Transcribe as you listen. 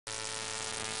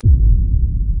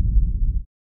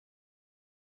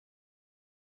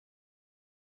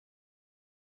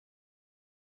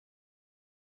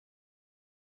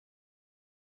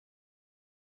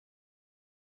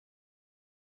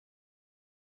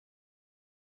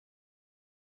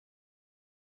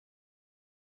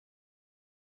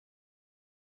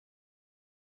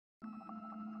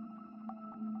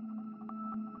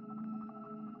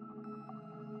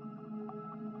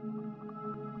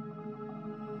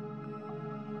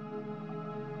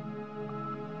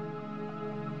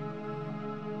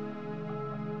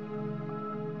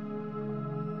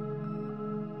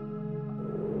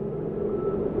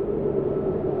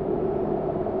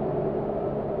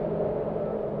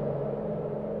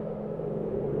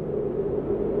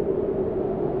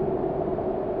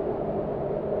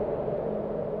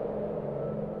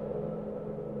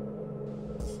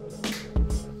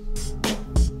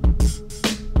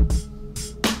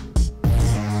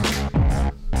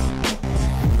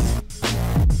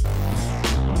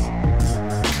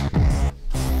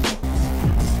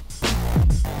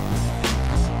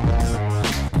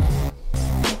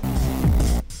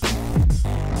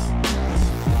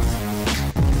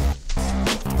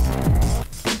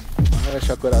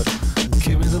akkor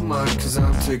Give me the mic cause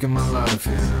I'm taking my life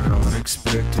in an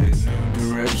unexpected new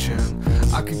direction.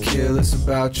 I could care less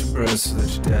about your breasts, so that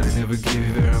your daddy never gave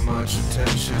you very much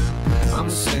attention. I'm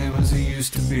the same as I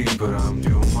used to be, but I'm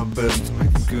doing my best to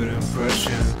make a good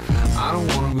impression. I don't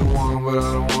wanna go on, but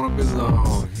I don't wanna be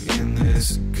long in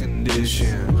this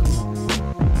condition.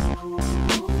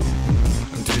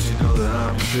 And did you know that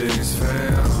I'm your biggest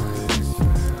fan?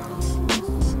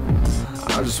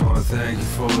 I just wanna thank you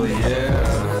for the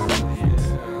yeah.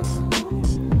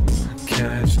 Can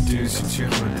I introduce you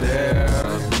to my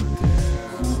dad?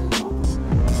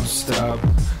 Stop,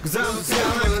 cause I'm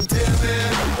a dead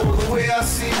man. All the way I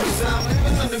see, cause I'm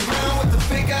living underground with the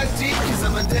fake ID. Cause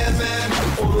I'm a dead man.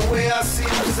 All the way I see,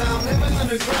 cause I'm living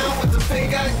underground with the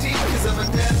fake ID. Cause I'm a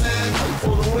dead man.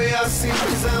 All the way I see,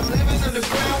 cause I'm living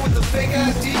underground with the fake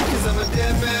ID. Cause I'm a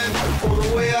dead man. All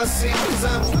the way I see, cause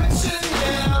I'm switching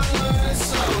and I'm learning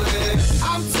slowly.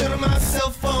 I'm turning my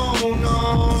cell phone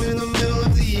on in the middle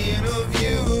of the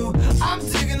interview. I'm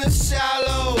taking a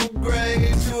shallow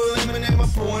grave to eliminate my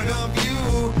point of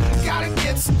view. Gotta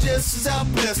get suggestions out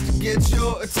best to get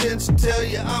your attention, tell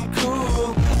you I'm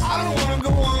cool. I don't wanna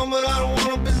go on, but I don't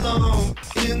wanna belong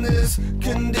in this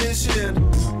condition.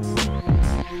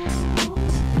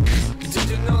 Did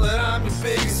you know that I'm your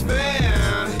biggest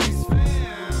fan?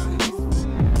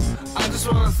 I just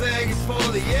wanna thank you for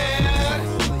the yeah.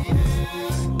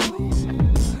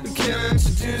 Can I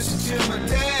introduce you to my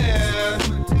dad?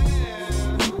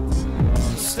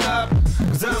 Stop,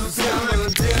 cause I'm a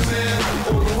dead man.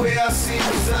 All the way I see,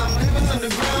 cause I'm living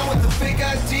underground with the fake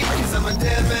ID. Cause I'm a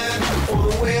dead man. All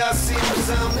the way I see, cause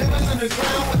I'm living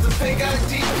underground with the fake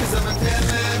ID. Cause I'm a dead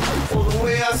man. All the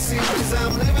way I see, cause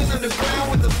I'm living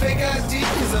underground with the fake ID.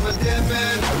 Cause I'm a dead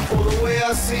man. All the way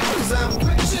I see, cause I'm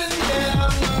glitching, yeah,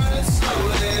 I'm learning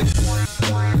slowly.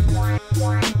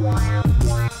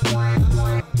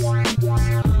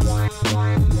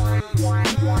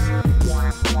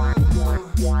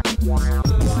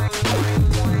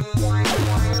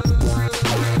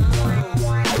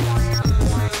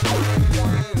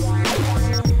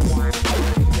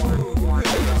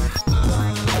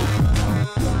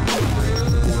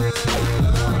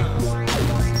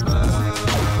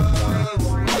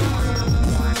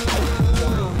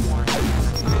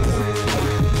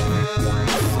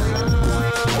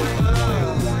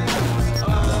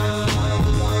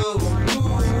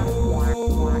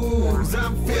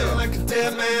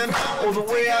 All the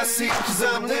way I see, cause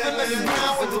I'm living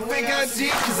underground with the fake ID.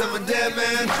 Cause I'm a dead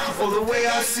man. All the way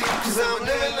I see, cause I'm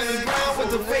living underground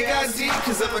with the fake ID.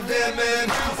 Cause I'm a dead man.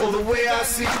 All the way I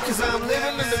see, cause I'm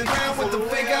living underground with the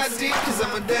fake ID. Cause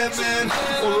I'm a dead man.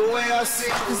 All the way I see,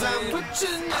 cause I'm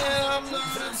putting it, I'm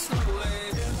losing.